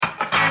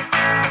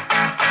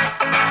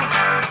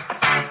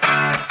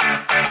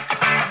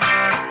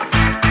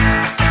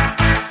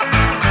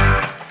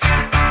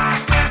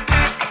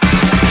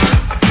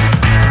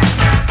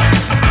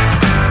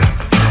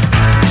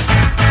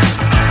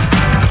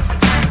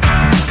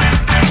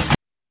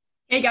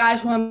Hey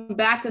guys, welcome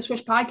back to the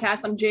Swish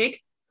Podcast. I'm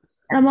Jake.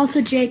 And I'm also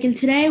Jake. And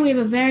today we have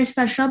a very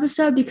special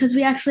episode because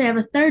we actually have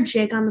a third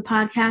Jake on the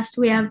podcast.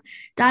 We have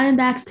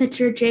Diamondbacks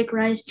pitcher Jake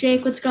Rice.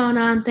 Jake, what's going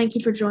on? Thank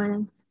you for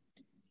joining.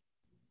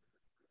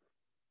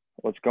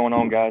 What's going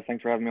on, guys?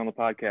 Thanks for having me on the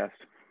podcast.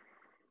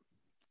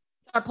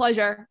 Our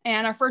pleasure.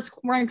 And we're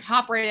going to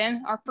hop right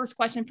in. Our first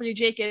question for you,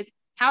 Jake, is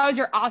how has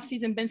your off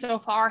season been so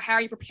far? How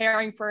are you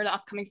preparing for the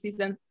upcoming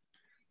season?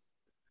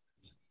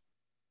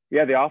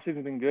 Yeah, the off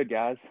season's been good,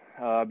 guys.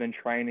 I've been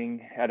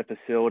training at a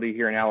facility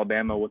here in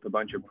Alabama with a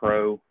bunch of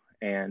pro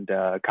and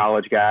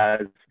college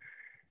guys,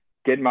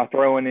 getting my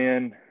throwing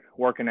in,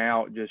 working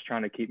out, just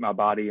trying to keep my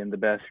body in the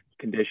best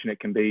condition it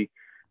can be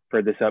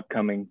for this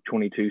upcoming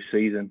 22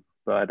 season.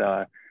 But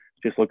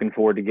just looking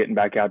forward to getting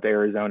back out to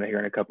Arizona here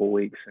in a couple of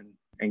weeks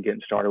and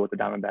getting started with the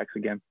Diamondbacks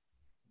again.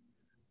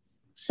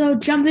 So,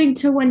 jumping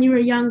to when you were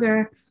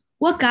younger,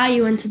 what got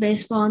you into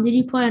baseball? And did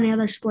you play any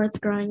other sports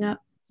growing up?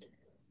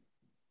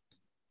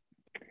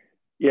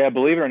 Yeah,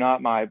 believe it or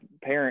not, my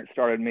parents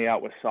started me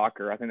out with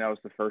soccer. I think that was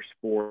the first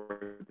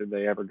sport that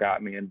they ever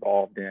got me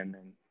involved in.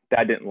 And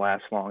that didn't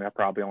last long. I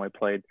probably only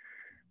played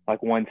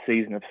like one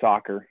season of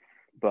soccer.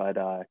 But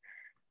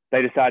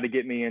they decided to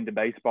get me into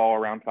baseball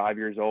around 5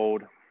 years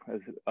old as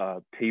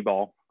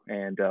T-ball.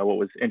 And what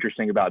was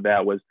interesting about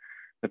that was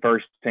the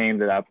first team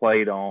that I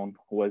played on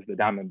was the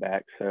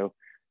Diamondbacks. So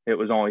it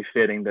was only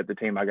fitting that the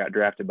team I got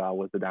drafted by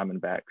was the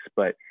Diamondbacks.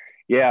 But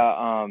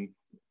yeah,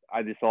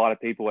 a lot of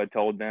people had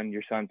told them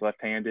your son's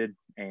left-handed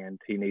and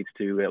he needs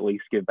to at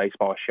least give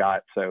baseball a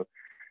shot. So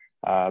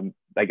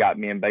they got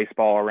me in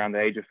baseball around the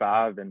age of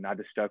 5 and I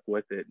just stuck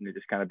with it. And it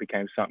just kind of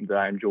became something that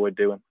I enjoyed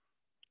doing.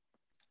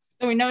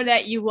 So we know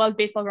that you loved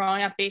baseball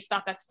growing up based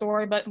off that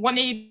story, but what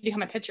made you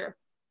become a pitcher?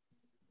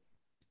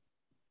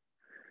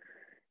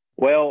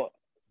 Well,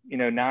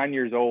 9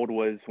 years old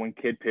was when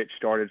kid pitch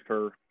started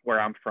for where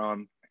I'm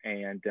from.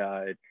 And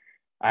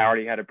I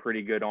already had a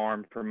pretty good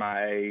arm for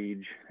my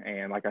age.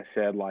 And like I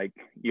said, like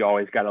you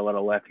always got to let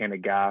a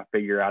left-handed guy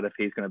figure out if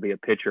he's going to be a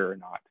pitcher or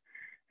not.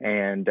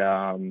 And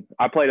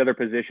I played other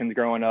positions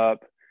growing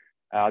up.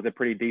 I was a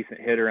pretty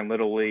decent hitter in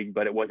Little League,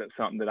 but it wasn't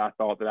something that I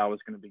thought that I was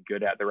going to be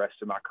good at the rest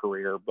of my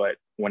career. But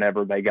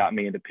whenever they got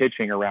me into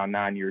pitching around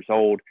 9 years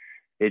old,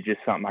 it's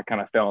just something I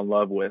kind of fell in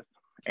love with.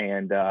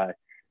 And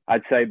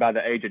I'd say by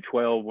the age of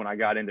 12, when I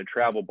got into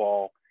travel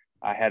ball,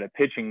 I had a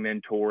pitching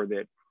mentor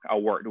that I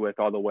worked with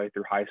all the way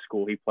through high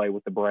school. He played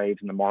with the Braves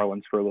and the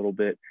Marlins for a little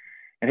bit.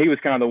 And he was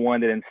kind of the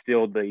one that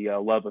instilled the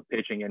love of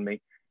pitching in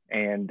me.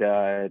 And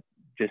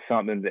just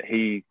something that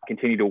he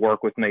continued to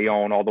work with me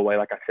on all the way,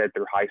 like I said,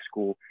 through high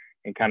school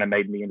and kind of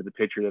made me into the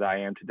pitcher that I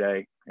am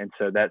today. And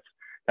so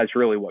that's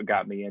really what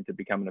got me into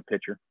becoming a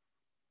pitcher.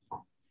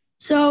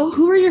 So,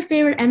 who were your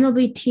favorite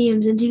MLB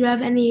teams? And did you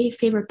have any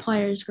favorite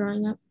players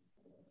growing up?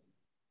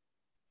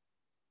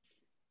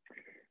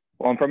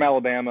 Well, I'm from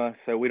Alabama,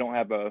 so we don't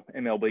have a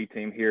MLB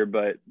team here,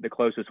 but the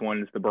closest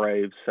one is the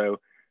Braves. So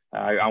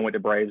I went to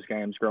Braves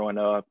games growing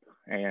up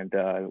and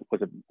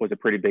was a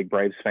pretty big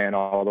Braves fan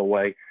all the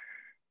way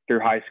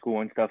through high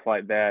school and stuff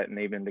like that, and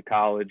even to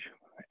college.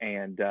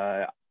 And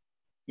as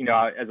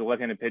a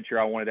left-handed pitcher,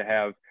 I wanted to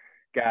have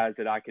guys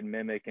that I could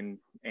mimic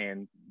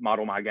and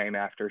model my game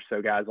after.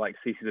 So guys like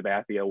CC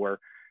Sabathia were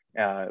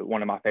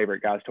one of my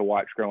favorite guys to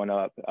watch growing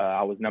up.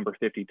 I was number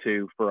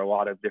 52 for a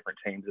lot of different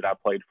teams that I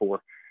played for,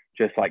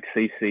 just like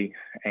CC,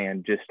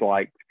 and just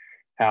like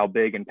how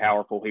big and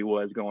powerful he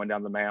was going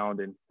down the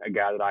mound, and a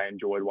guy that I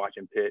enjoyed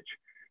watching pitch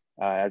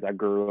as I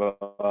grew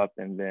up.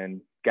 And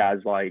then guys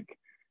like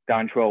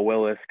Dontrelle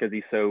Willis, because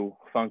he's so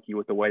funky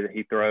with the way that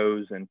he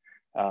throws, and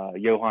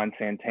Johan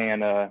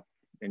Santana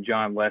and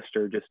John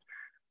Lester, just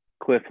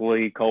Cliff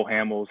Lee, Cole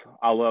Hamels.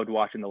 I loved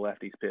watching the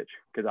lefties pitch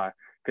because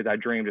I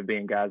dreamed of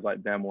being guys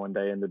like them one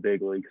day in the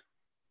big leagues.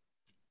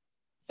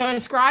 So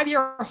describe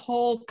your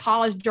whole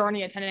college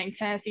journey attending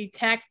Tennessee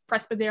Tech,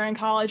 Presbyterian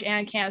College,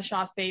 and Kansas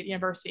Shaw State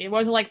University. What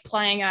was it like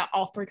playing at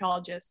all three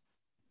colleges?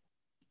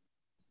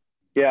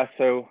 Yeah,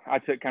 so I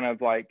took kind of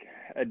like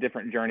a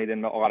different journey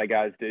than a lot of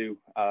guys do.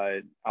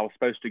 I was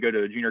supposed to go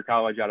to a junior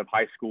college out of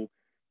high school,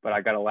 but I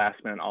got a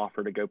last-minute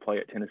offer to go play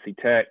at Tennessee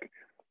Tech.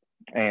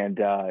 And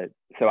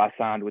so I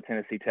signed with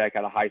Tennessee Tech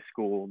out of high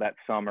school that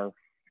summer.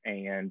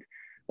 And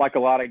like a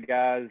lot of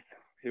guys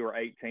who are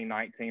 18,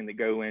 19 that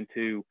go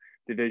into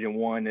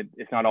Division I,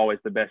 it's not always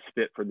the best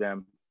fit for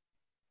them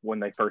when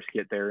they first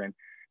get there. And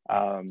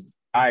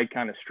I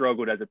kind of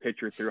struggled as a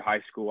pitcher through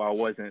high school. I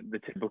wasn't the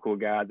typical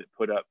guy that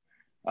put up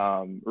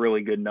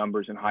really good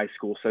numbers in high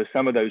school. So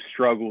some of those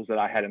struggles that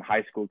I had in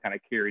high school kind of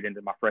carried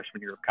into my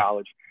freshman year of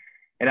college.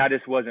 And I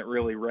just wasn't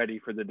really ready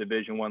for the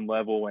Division I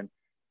level, and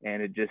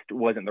it just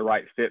wasn't the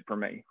right fit for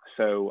me.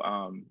 So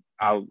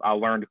I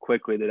learned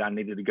quickly that I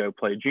needed to go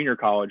play junior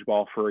college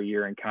ball for a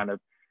year and kind of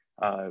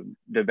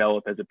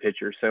develop as a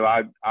pitcher. So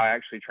I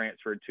actually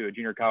transferred to a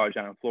junior college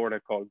down in Florida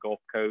called Gulf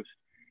Coast,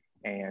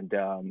 and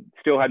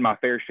still had my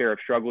fair share of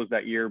struggles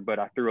that year, but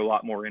I threw a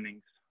lot more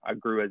innings. I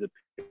grew as a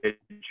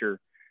pitcher,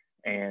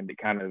 and it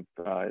kind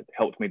of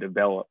helped me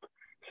develop.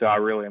 So I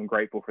really am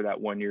grateful for that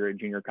 1 year at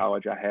junior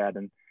college I had.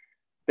 And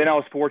then I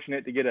was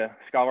fortunate to get a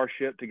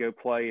scholarship to go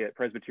play at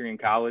Presbyterian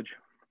College.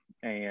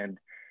 And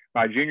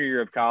my junior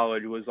year of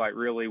college was like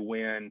really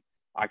when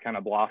I kind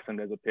of blossomed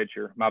as a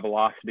pitcher. My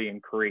velocity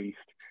increased,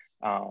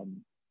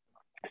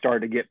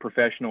 started to get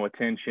professional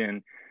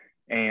attention,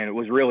 and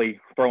was really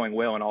throwing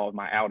well in all of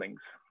my outings.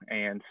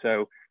 And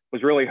so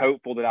was really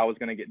hopeful that I was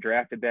going to get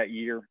drafted that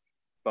year,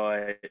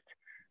 but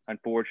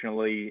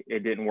unfortunately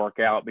it didn't work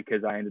out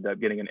because I ended up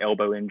getting an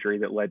elbow injury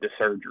that led to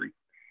surgery.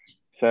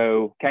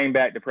 So came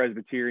back to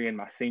Presbyterian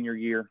my senior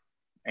year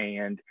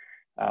and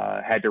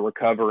had to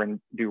recover and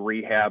do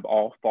rehab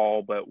all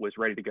fall, but was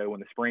ready to go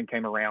when the spring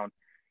came around.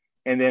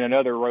 And then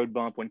another road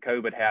bump when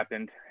COVID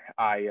happened.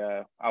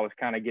 I was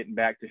kind of getting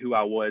back to who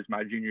I was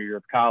my junior year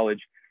of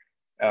college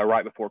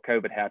right before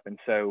COVID happened.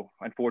 So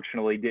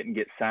unfortunately didn't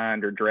get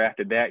signed or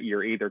drafted that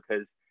year either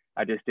because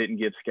I just didn't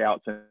give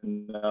scouts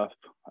enough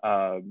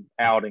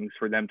outings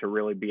for them to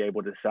really be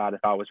able to decide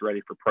if I was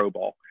ready for pro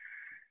ball.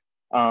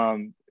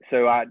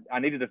 So I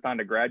needed to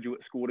find a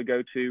graduate school to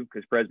go to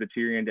because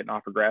Presbyterian didn't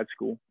offer grad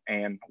school,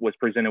 and was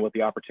presented with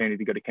the opportunity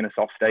to go to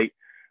Kennesaw State,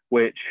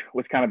 which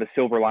was kind of a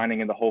silver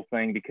lining in the whole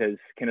thing because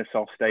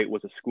Kennesaw State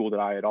was a school that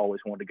I had always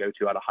wanted to go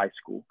to out of high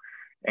school.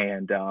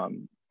 And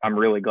I'm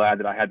really glad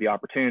that I had the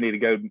opportunity to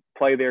go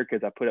play there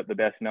because I put up the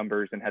best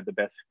numbers and had the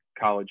best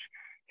college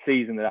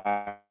season that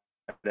I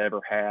ever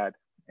had.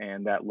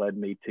 And that led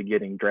me to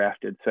getting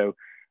drafted. So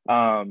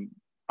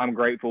I'm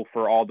grateful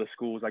for all the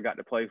schools I got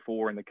to play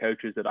for and the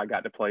coaches that I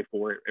got to play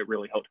for. It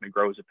really helped me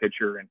grow as a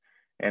pitcher.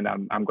 And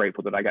I'm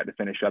grateful that I got to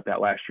finish up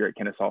that last year at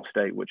Kennesaw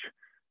State, which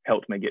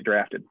helped me get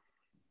drafted.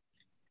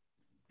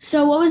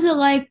 So what was it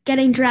like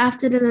getting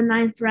drafted in the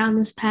 9th round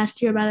this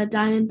past year by the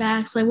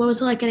Diamondbacks? Like, what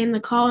was it like getting the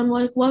call, and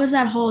what was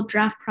that whole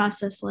draft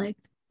process like?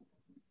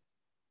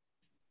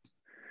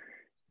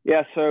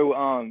 Yeah,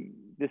 so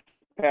this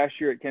past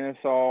year at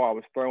Kennesaw, I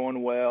was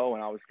throwing well,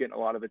 and I was getting a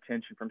lot of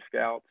attention from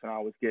scouts, and I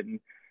was getting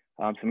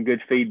some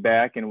good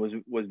feedback, and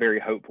was very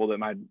hopeful that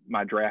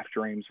my draft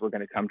dreams were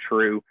going to come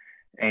true.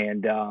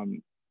 And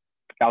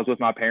I was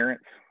with my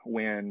parents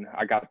when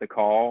I got the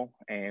call,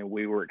 and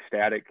we were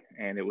ecstatic,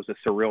 and it was a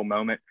surreal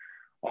moment.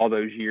 All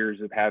those years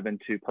of having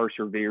to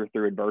persevere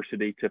through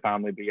adversity to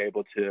finally be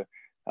able to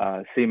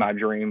see my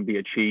dream be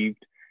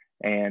achieved.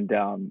 And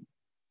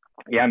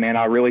yeah, man,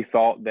 I really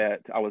thought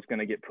that I was going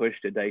to get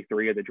pushed to day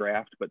 3 of the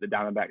draft, but the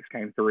Diamondbacks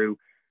came through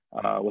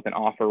with an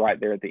offer right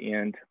there at the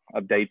end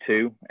of day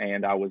 2.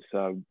 And I was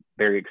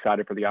very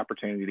excited for the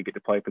opportunity to get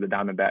to play for the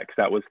Diamondbacks.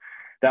 That was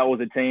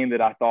a team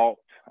that I thought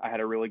I had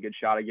a really good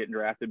shot at getting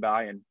drafted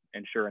by.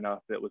 And sure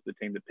enough, it was the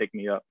team that picked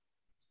me up.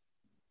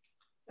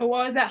 So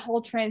what was that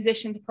whole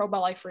transition to pro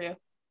ball like for you?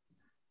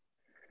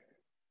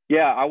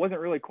 Yeah, I wasn't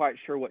really quite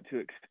sure what to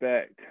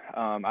expect.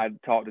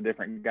 I'd talked to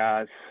different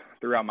guys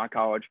throughout my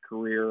college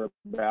career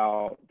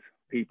about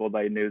people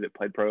they knew that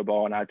played pro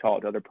ball, and I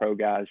talked to other pro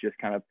guys just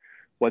kind of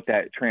what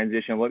that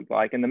transition looked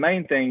like. And the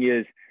main thing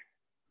is,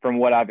 from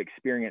what I've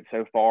experienced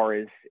so far,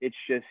 is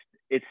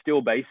it's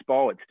still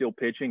baseball, it's still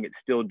pitching, it's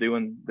still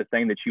doing the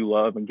thing that you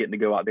love and getting to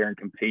go out there and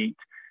compete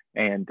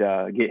and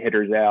get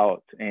hitters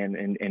out and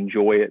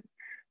enjoy it.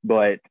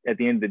 But at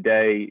the end of the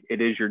day, it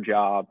is your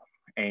job,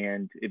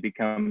 and it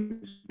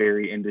becomes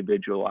very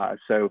individualized.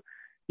 So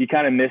you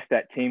kind of miss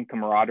that team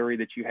camaraderie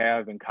that you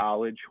have in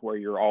college, where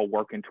you're all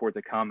working towards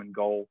a common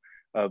goal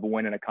of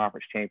winning a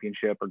conference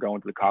championship or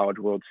going to the College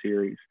World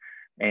Series.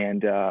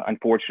 And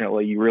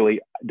unfortunately, you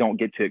really don't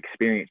get to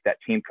experience that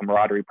team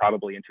camaraderie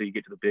probably until you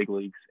get to the big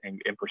leagues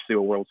and pursue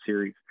a World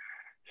Series.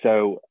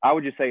 So I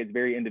would just say it's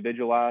very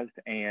individualized.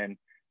 And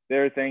the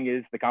other thing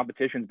is the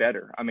competition's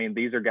better. I mean,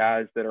 these are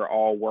guys that are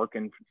all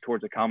working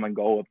towards a common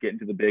goal of getting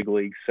to the big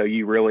leagues. So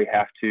you really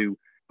have to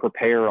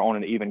prepare on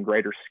an even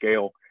greater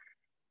scale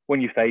when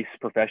you face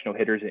professional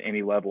hitters at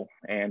any level.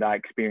 And I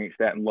experienced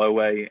that in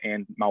low A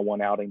and my one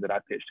outing that I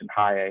pitched in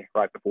high A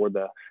right before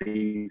the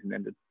season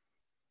ended.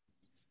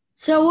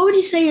 So what would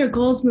you say your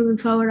goals moving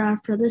forward are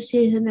for this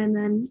season and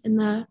then in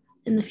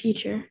the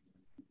future?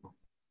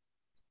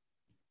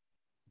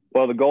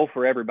 Well, the goal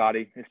for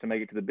everybody is to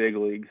make it to the big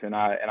leagues, and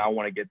I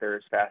want to get there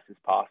as fast as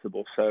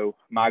possible. So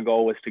my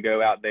goal is to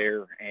go out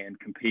there and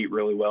compete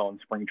really well in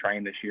spring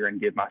training this year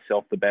and give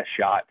myself the best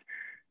shot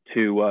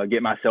to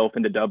get myself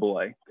into Double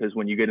A. Because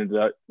when you get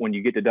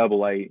to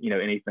Double A, you know,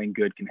 anything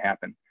good can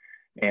happen.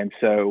 And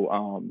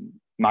so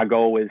my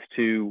goal is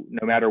to,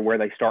 no matter where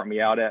they start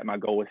me out at, my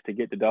goal is to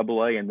get to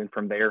Double A, and then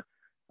from there,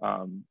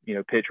 you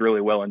know, pitch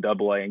really well in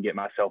Double A and get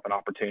myself an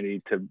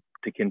opportunity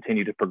to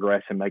continue to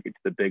progress and make it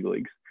to the big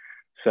leagues.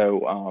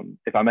 So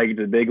if I make it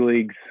to the big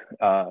leagues,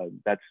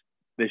 that's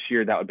this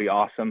year, that would be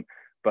awesome.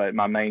 But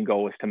my main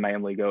goal is to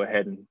mainly go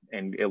ahead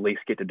and at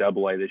least get to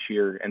Double A this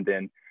year and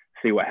then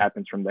see what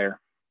happens from there.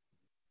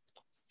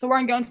 So we're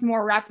going to go into some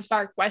more rapid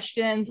fire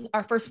questions.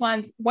 Our first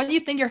one, what do you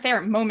think your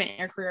favorite moment in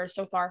your career is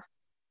so far?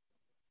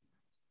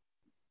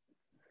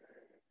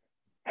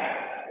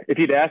 If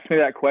you'd asked me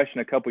that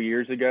question a couple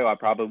years ago, I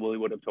probably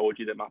would have told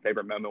you that my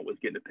favorite moment was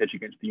getting to pitch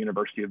against the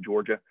University of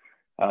Georgia.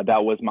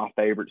 That was my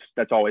favorite.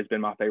 That's always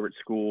been my favorite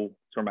school.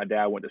 It's where my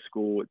dad went to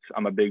school.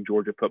 I'm a big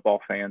Georgia football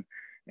fan.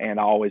 and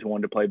I always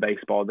wanted to play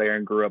baseball there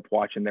and grew up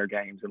watching their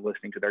games and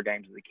listening to their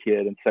games as a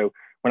kid. And so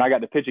when I got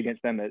to pitch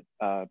against them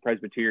at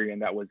Presbyterian,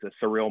 that was a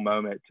surreal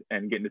moment,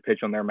 and getting to pitch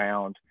on their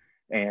mound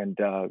and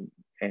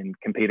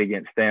compete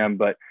against them.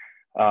 But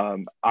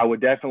I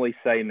would definitely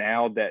say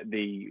now that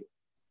the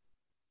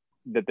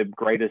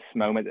greatest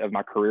moment of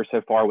my career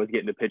so far was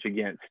getting to pitch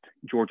against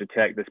Georgia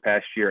Tech this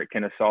past year at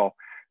Kennesaw,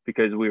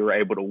 because we were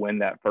able to win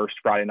that first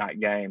Friday night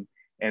game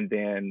and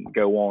then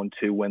go on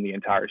to win the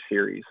entire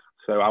series.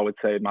 So I would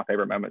say my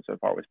favorite moment so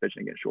far was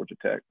pitching against Georgia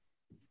Tech.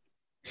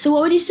 So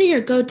what would you say your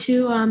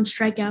go-to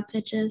strikeout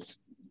pitch is?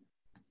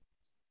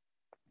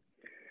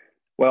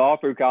 Well, all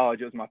through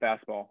college, it was my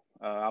fastball.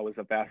 I was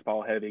a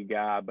fastball-heavy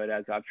guy, but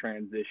as I've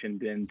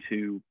transitioned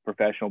into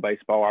professional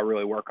baseball, I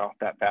really work off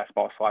that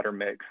fastball slider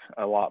mix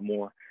a lot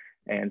more.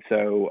 And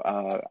so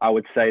I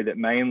would say that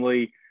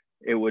mainly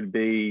it would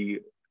be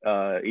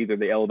either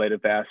the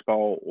elevated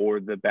fastball or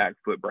the back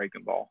foot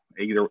breaking ball,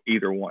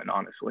 either one,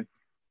 honestly.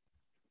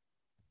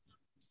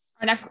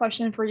 Our next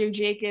question for you,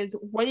 Jake, is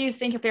what do you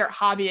think your favorite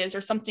hobby is,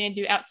 or something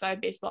to do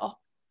outside baseball?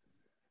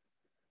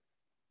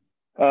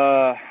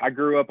 I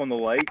grew up on the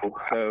lake,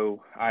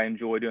 so I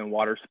enjoy doing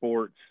water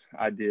sports.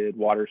 I did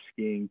water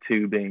skiing,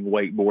 tubing,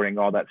 wakeboarding,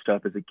 all that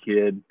stuff as a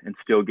kid, and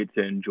still get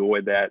to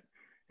enjoy that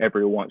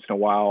every once in a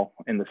while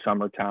in the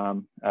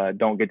summertime.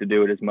 Don't get to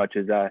do it as much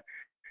as I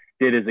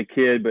did as a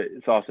kid, but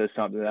it's also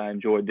something that I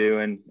enjoy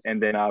doing.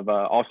 And then I've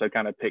also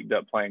kind of picked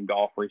up playing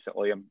golf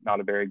recently. I'm not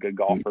a very good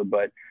golfer,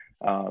 but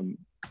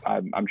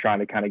I'm trying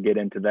to kind of get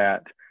into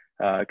that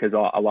because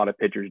a lot of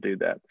pitchers do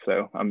that.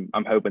 So I'm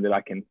hoping that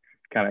I can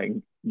kind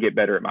of get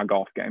better at my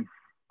golf game.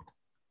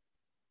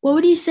 What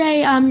would you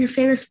say your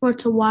favorite sport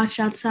to watch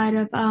outside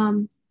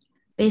of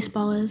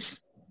baseball is?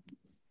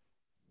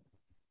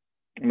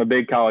 I'm a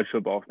big college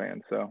football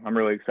fan, so I'm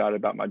really excited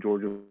about my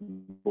Georgia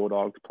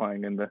Bulldogs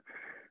playing in the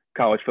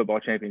college football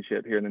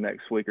championship here in the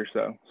next week or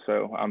so.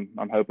 So I'm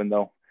hoping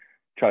they'll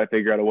try to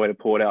figure out a way to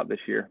pull it out this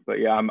year. But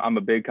yeah, I'm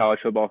a big college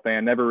football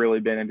fan. Never really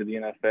been into the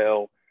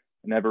NFL.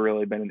 Never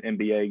really been an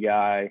NBA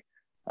guy.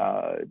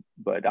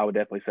 But I would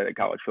definitely say that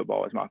college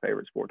football is my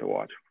favorite sport to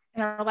watch.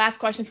 And our last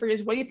question for you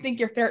is, what do you think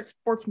your favorite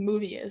sports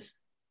movie is?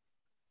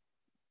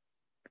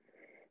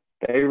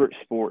 Favorite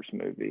sports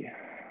movie?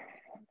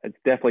 It's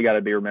definitely got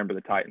to be Remember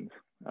the Titans.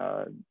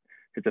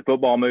 It's a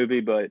football movie,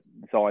 but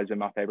it's always been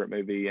my favorite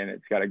movie, and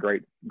it's got a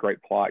great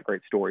plot,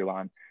 great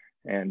storyline,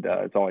 and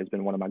it's always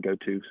been one of my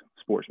go-to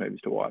sports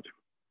movies to watch.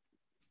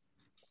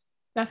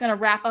 That's going to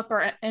wrap up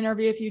our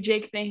interview with you,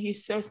 Jake. Thank you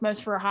so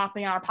much for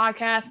hopping on our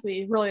podcast.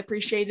 We really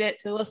appreciate it.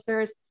 To the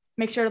listeners,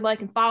 make sure to like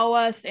and follow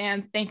us,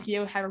 and thank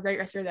you. Have a great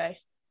rest of your day.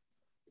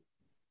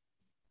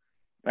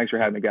 Thanks for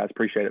having me, guys.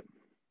 Appreciate it.